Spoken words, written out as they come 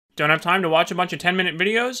Don't have time to watch a bunch of 10-minute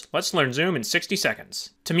videos? Let's learn Zoom in 60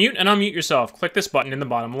 seconds. To mute and unmute yourself, click this button in the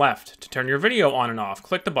bottom left. To turn your video on and off,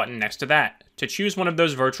 click the button next to that. To choose one of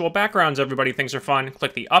those virtual backgrounds everybody thinks are fun,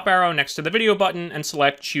 click the up arrow next to the video button and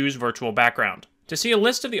select Choose Virtual Background. To see a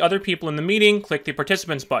list of the other people in the meeting, click the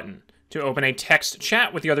Participants button. To open a text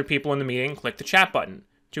chat with the other people in the meeting, click the Chat button.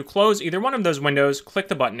 To close either one of those windows, click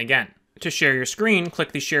the button again. To share your screen,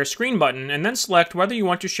 click the Share Screen button and then select whether you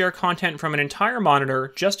want to share content from an entire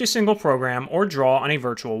monitor, just a single program, or draw on a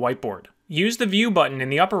virtual whiteboard. Use the View button in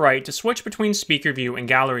the upper right to switch between Speaker View and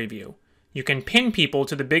Gallery View. You can pin people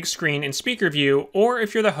to the big screen in Speaker View, or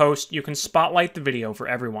if you're the host, you can spotlight the video for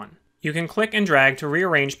everyone. You can click and drag to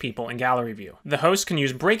rearrange people in Gallery View. The host can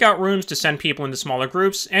use breakout rooms to send people into smaller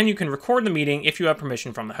groups, and you can record the meeting if you have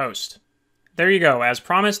permission from the host. There you go, as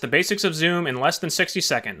promised, the basics of Zoom in less than 60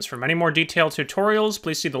 seconds. For many more detailed tutorials,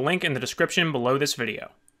 please see the link in the description below this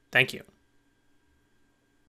video. Thank you.